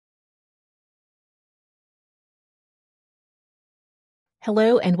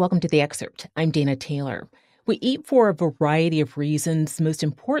Hello and welcome to the Excerpt. I'm Dana Taylor. We eat for a variety of reasons, most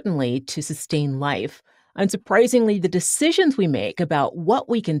importantly, to sustain life. Unsurprisingly, the decisions we make about what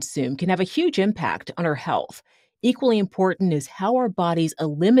we consume can have a huge impact on our health. Equally important is how our bodies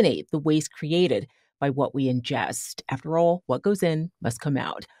eliminate the waste created by what we ingest. After all, what goes in must come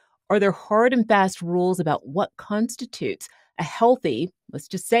out. Are there hard and fast rules about what constitutes a healthy, let's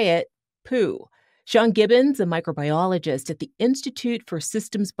just say it, poo? Sean Gibbons, a microbiologist at the Institute for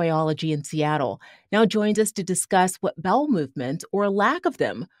Systems Biology in Seattle, now joins us to discuss what bowel movements, or a lack of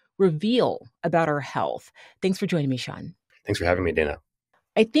them, reveal about our health. Thanks for joining me, Sean. Thanks for having me, Dana.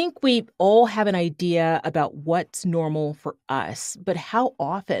 I think we all have an idea about what's normal for us, but how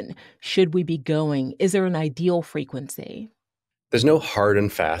often should we be going? Is there an ideal frequency? There's no hard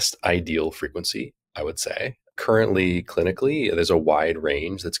and fast ideal frequency, I would say. Currently, clinically, there's a wide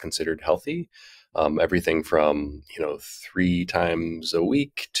range that's considered healthy. Everything from 3 times a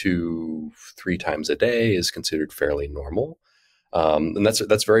week to 3 times a day is considered fairly normal, and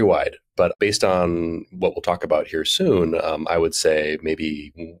that's very wide. But based on what we'll talk about here soon, I would say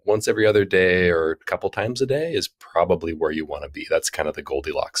maybe once every other day or a couple times a day is probably where you want to be. That's kind of the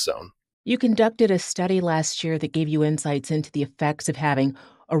Goldilocks zone. You conducted a study last year that gave you insights into the effects of having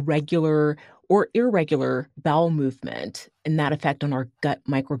a regular or irregular bowel movement and that effect on our gut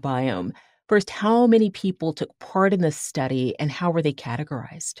microbiome. First, how many people took part in this study and how were they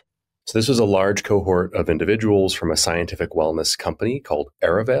categorized? So this was a large cohort of individuals from a scientific wellness company called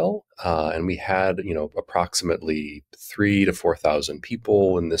Aravel, and we had approximately 3,000 to 4,000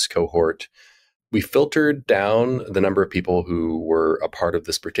 people in this cohort. We filtered down the number of people who were a part of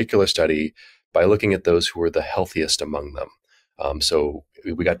this particular study by looking at those who were the healthiest among them. So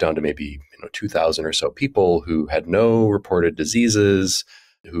we got down to maybe 2,000 or so people who had no reported diseases,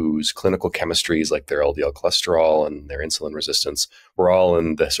 whose clinical chemistries, like their LDL cholesterol and their insulin resistance, were all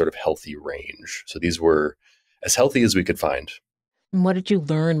in the sort of healthy range. So these were as healthy as we could find. And what did you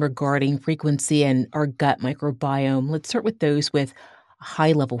learn regarding frequency and our gut microbiome? Let's start with those with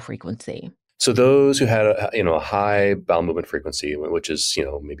high level frequency. So those who had a high bowel movement frequency, which is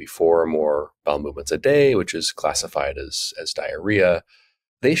maybe 4 or more bowel movements a day, which is classified as diarrhea,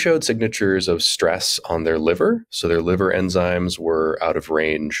 they showed signatures of stress on their liver. So their liver enzymes were out of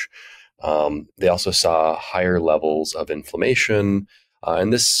range. They also saw higher levels of inflammation.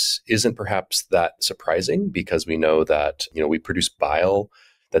 And this isn't perhaps that surprising because we know that, we produce bile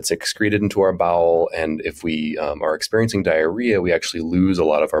that's excreted into our bowel. And if we are experiencing diarrhea, we actually lose a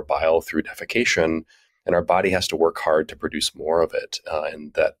lot of our bile through defecation. And our body has to work hard to produce more of it.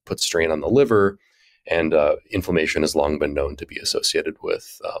 And that puts strain on the liver. And inflammation has long been known to be associated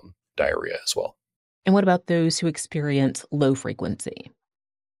with diarrhea as well. And what about those who experience low frequency?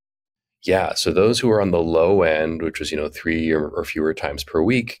 Yeah, so those who are on the low end, which is 3 or fewer times per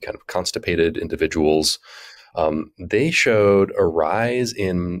week, kind of constipated individuals, they showed a rise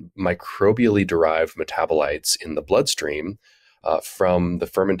in microbially derived metabolites in the bloodstream from the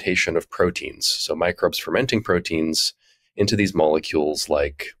fermentation of proteins. So microbes fermenting proteins into these molecules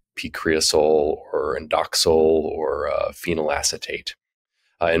like p-creosol or indoxal or phenylacetate.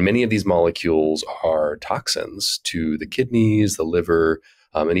 And many of these molecules are toxins to the kidneys, the liver,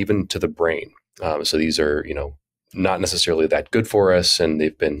 and even to the brain. So these are, not necessarily that good for us, and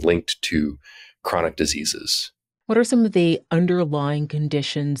they've been linked to chronic diseases. What are some of the underlying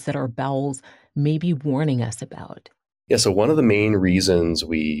conditions that our bowels may be warning us about? Yeah, so one of the main reasons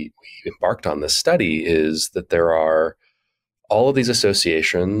we embarked on this study is that there are all of these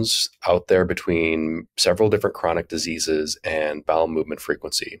associations out there between several different chronic diseases and bowel movement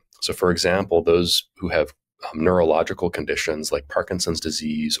frequency. So for example, those who have neurological conditions like Parkinson's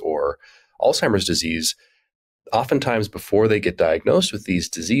disease or Alzheimer's disease, oftentimes before they get diagnosed with these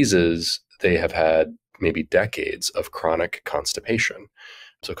diseases, they have had maybe decades of chronic constipation.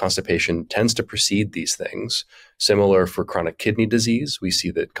 So constipation tends to precede these things. Similar for chronic kidney disease, we see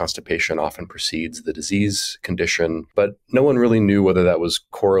that constipation often precedes the disease condition, but no one really knew whether that was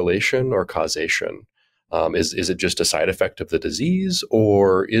correlation or causation. Is it just a side effect of the disease,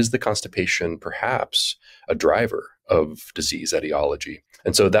 or is the constipation perhaps a driver of disease etiology?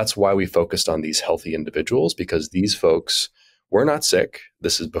 And so that's why we focused on these healthy individuals, because these folks were not sick.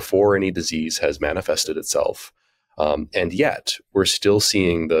 This is before any disease has manifested itself. And yet we're still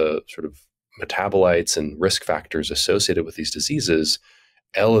seeing the sort of metabolites and risk factors associated with these diseases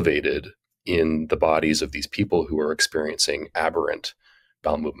elevated in the bodies of these people who are experiencing aberrant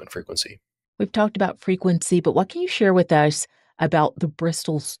bowel movement frequency. We've talked about frequency, but what can you share with us about the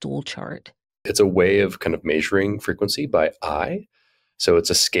Bristol stool chart? It's a way of kind of measuring frequency by eye. So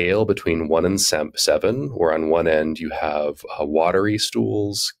it's a scale between 1 and 7, where on one end you have watery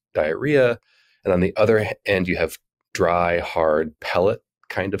stools, diarrhea, and on the other end you have dry, hard pellet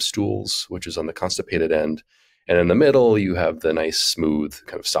kind of stools, which is on the constipated end. And in the middle, you have the nice, smooth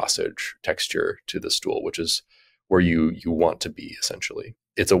kind of sausage texture to the stool, which is where you want to be, essentially.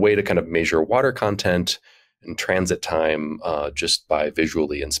 It's a way to kind of measure water content and transit time just by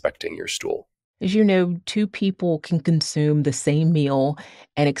visually inspecting your stool. As you know, two people can consume the same meal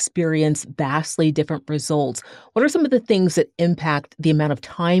and experience vastly different results. What are some of the things that impact the amount of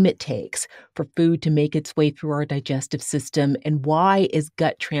time it takes for food to make its way through our digestive system, and why is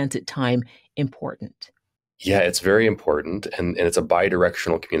gut transit time important? Yeah, it's very important. And it's a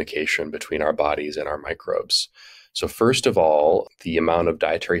bidirectional communication between our bodies and our microbes. So, first of all, the amount of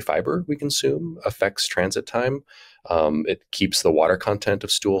dietary fiber we consume affects transit time. It keeps the water content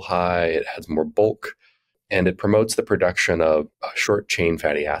of stool high, it adds more bulk, and it promotes the production of short chain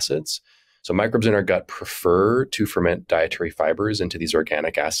fatty acids. So, microbes in our gut prefer to ferment dietary fibers into these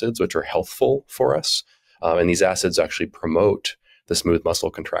organic acids, which are healthful for us. And these acids actually promote the smooth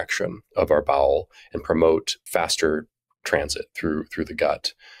muscle contraction of our bowel and promote faster transit through the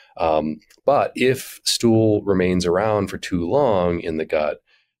gut. But if stool remains around for too long in the gut,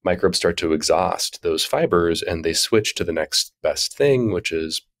 microbes start to exhaust those fibers and they switch to the next best thing, which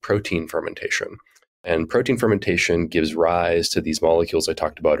is protein fermentation. And protein fermentation gives rise to these molecules I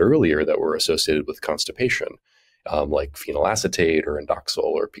talked about earlier that were associated with constipation, like phenylacetate or indoxyl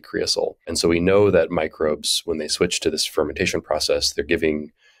or picreasol. And so we know that microbes, when they switch to this fermentation process,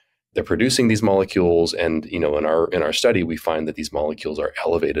 they're producing these molecules, and in our study we find that these molecules are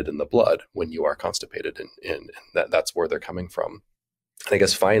elevated in the blood when you are constipated, and that's where they're coming from. And I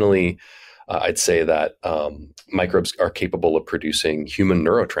guess finally, I'd say that microbes are capable of producing human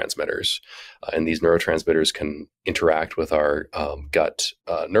neurotransmitters, and these neurotransmitters can interact with our gut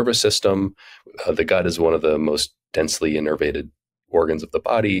nervous system. The gut is one of the most densely innervated organs of the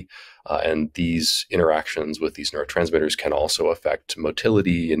body. And these interactions with these neurotransmitters can also affect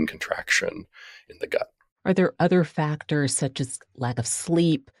motility and contraction in the gut. Are there other factors such as lack of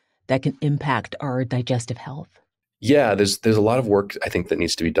sleep that can impact our digestive health? Yeah, there's a lot of work I think that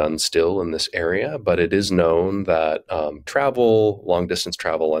needs to be done still in this area, but it is known that long distance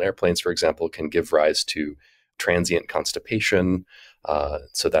travel on airplanes, for example, can give rise to transient constipation.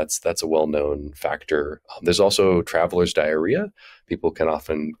 So that's a well-known factor. There's also traveler's diarrhea. People can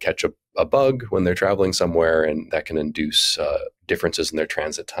often catch a bug when they're traveling somewhere, and that can induce differences in their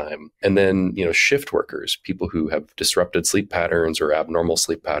transit time. And then, shift workers, people who have disrupted sleep patterns or abnormal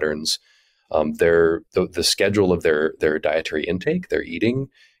sleep patterns, the schedule of their dietary intake, their eating,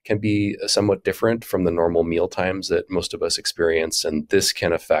 can be somewhat different from the normal meal times that most of us experience, and this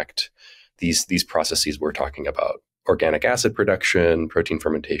can affect these processes we're talking about: organic acid production, protein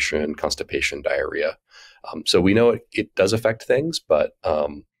fermentation, constipation, diarrhea. So we know it does affect things, but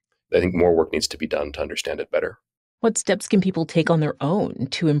I think more work needs to be done to understand it better. What steps can people take on their own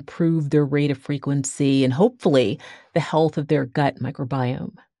to improve their rate of frequency and hopefully the health of their gut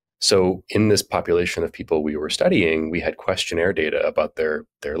microbiome? So in this population of people we were studying, we had questionnaire data about their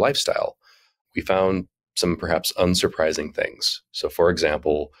lifestyle. We found some perhaps unsurprising things. So for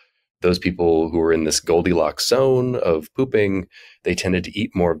example, those people who were in this Goldilocks zone of pooping, they tended to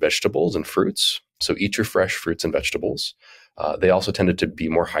eat more vegetables and fruits. So eat your fresh fruits and vegetables. They also tended to be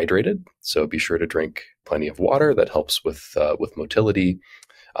more hydrated. So be sure to drink plenty of water. That helps with motility.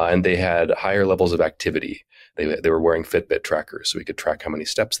 And they had higher levels of activity. They were wearing Fitbit trackers, so we could track how many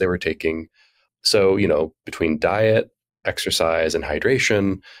steps they were taking. So, between diet, exercise, and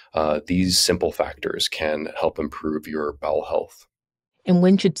hydration, these simple factors can help improve your bowel health. And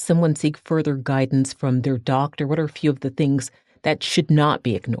when should someone seek further guidance from their doctor? What are a few of the things that should not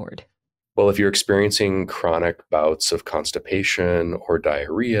be ignored? Well, if you're experiencing chronic bouts of constipation or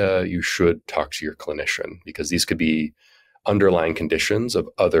diarrhea, you should talk to your clinician, because these could be underlying conditions of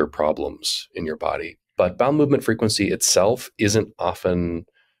other problems in your body. But bowel movement frequency itself isn't often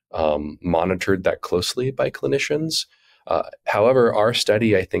monitored that closely by clinicians. However, our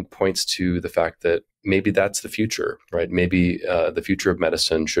study, I think, points to the fact that maybe that's the future, right? Maybe the future of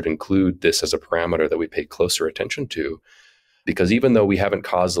medicine should include this as a parameter that we pay closer attention to, because even though we haven't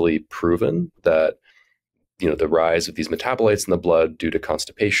causally proven that the rise of these metabolites in the blood due to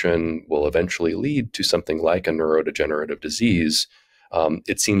constipation will eventually lead to something like a neurodegenerative disease,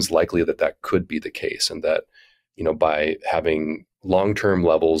 it seems likely that that could be the case, and that by having long-term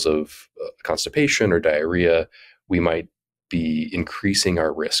levels of constipation or diarrhea, we might be increasing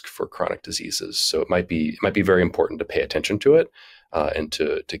our risk for chronic diseases. So it might be very important to pay attention to it and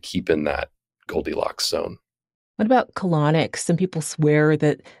to keep in that Goldilocks zone. What about colonics? Some people swear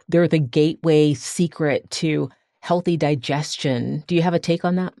that they're the gateway secret to healthy digestion. Do you have a take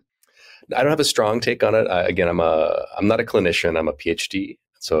on that? I don't have a strong take on it. Again, I'm not a clinician. I'm a PhD,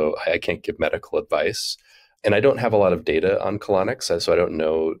 so I can't give medical advice, and I don't have a lot of data on colonics, so I don't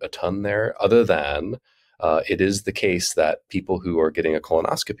know a ton there. Other than it is the case that people who are getting a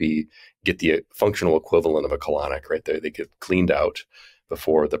colonoscopy get the functional equivalent of a colonic, right? They get cleaned out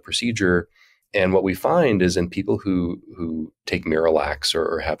before the procedure. And what we find is in people who take Miralax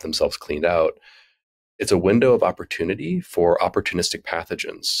or have themselves cleaned out, it's a window of opportunity for opportunistic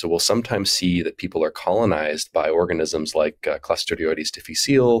pathogens. So we'll sometimes see that people are colonized by organisms like Clostridioides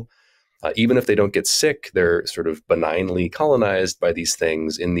difficile. Even if they don't get sick, they're sort of benignly colonized by these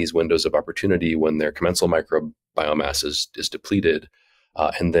things in these windows of opportunity when their commensal microbiomass is depleted.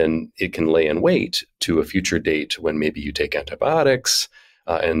 And then it can lay in wait to a future date when maybe you take antibiotics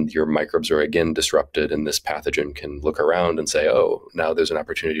and your microbes are again disrupted, and this pathogen can look around and say, oh, now there's an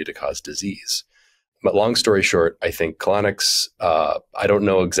opportunity to cause disease. But long story short, I think colonics, I don't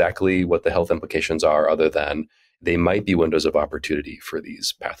know exactly what the health implications are other than they might be windows of opportunity for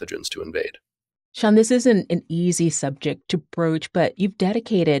these pathogens to invade. Sean, this isn't an easy subject to broach, but you've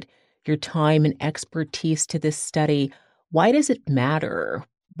dedicated your time and expertise to this study. Why does it matter?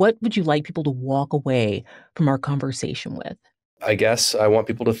 What would you like people to walk away from our conversation with? I guess I want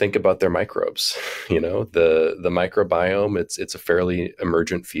people to think about their microbes. The microbiome, it's a fairly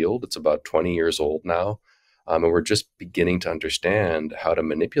emergent field. It's about 20 years old now. And we're just beginning to understand how to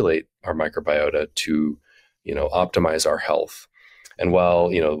manipulate our microbiota to, optimize our health. And while,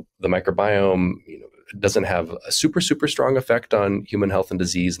 the microbiome, doesn't have a super, super strong effect on human health and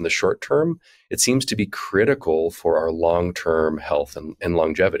disease in the short term, it seems to be critical for our long-term health and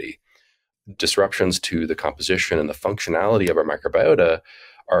longevity. Disruptions to the composition and the functionality of our microbiota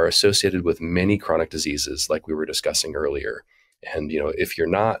are associated with many chronic diseases like we were discussing earlier. And, if you're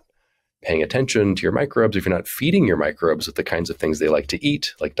not paying attention to your microbes, if you're not feeding your microbes with the kinds of things they like to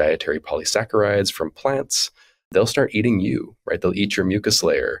eat, like dietary polysaccharides from plants, they'll start eating you, right? They'll eat your mucus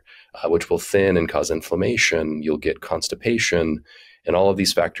layer, which will thin and cause inflammation. You'll get constipation, and all of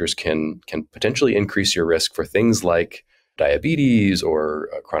these factors can potentially increase your risk for things like diabetes or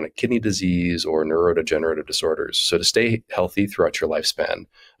chronic kidney disease or neurodegenerative disorders. So to stay healthy throughout your lifespan,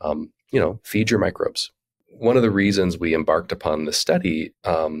 feed your microbes. One of the reasons we embarked upon this study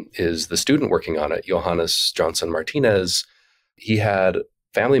is the student working on it, Johannes Johnson Martinez. He had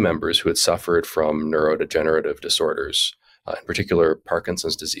family members who had suffered from neurodegenerative disorders, in particular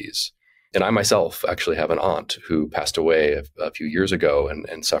Parkinson's disease. And I myself actually have an aunt who passed away a few years ago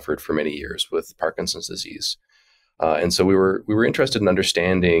and suffered for many years with Parkinson's disease. And so we were interested in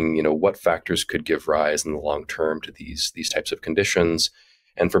understanding, what factors could give rise in the long term to these types of conditions.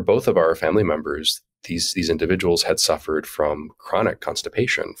 And for both of our family members, these individuals had suffered from chronic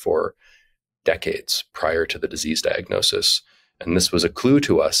constipation for decades prior to the disease diagnosis. And this was a clue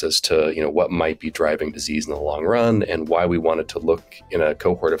to us as to, what might be driving disease in the long run and why we wanted to look in a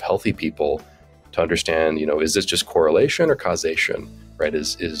cohort of healthy people to understand, is this just correlation or causation, right?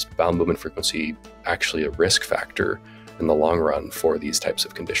 Is bowel movement frequency actually a risk factor in the long run for these types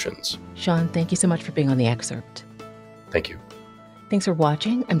of conditions? Sean, thank you so much for being on The Excerpt. Thank you. Thanks for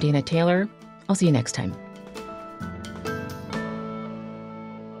watching. I'm Dana Taylor. I'll see you next time.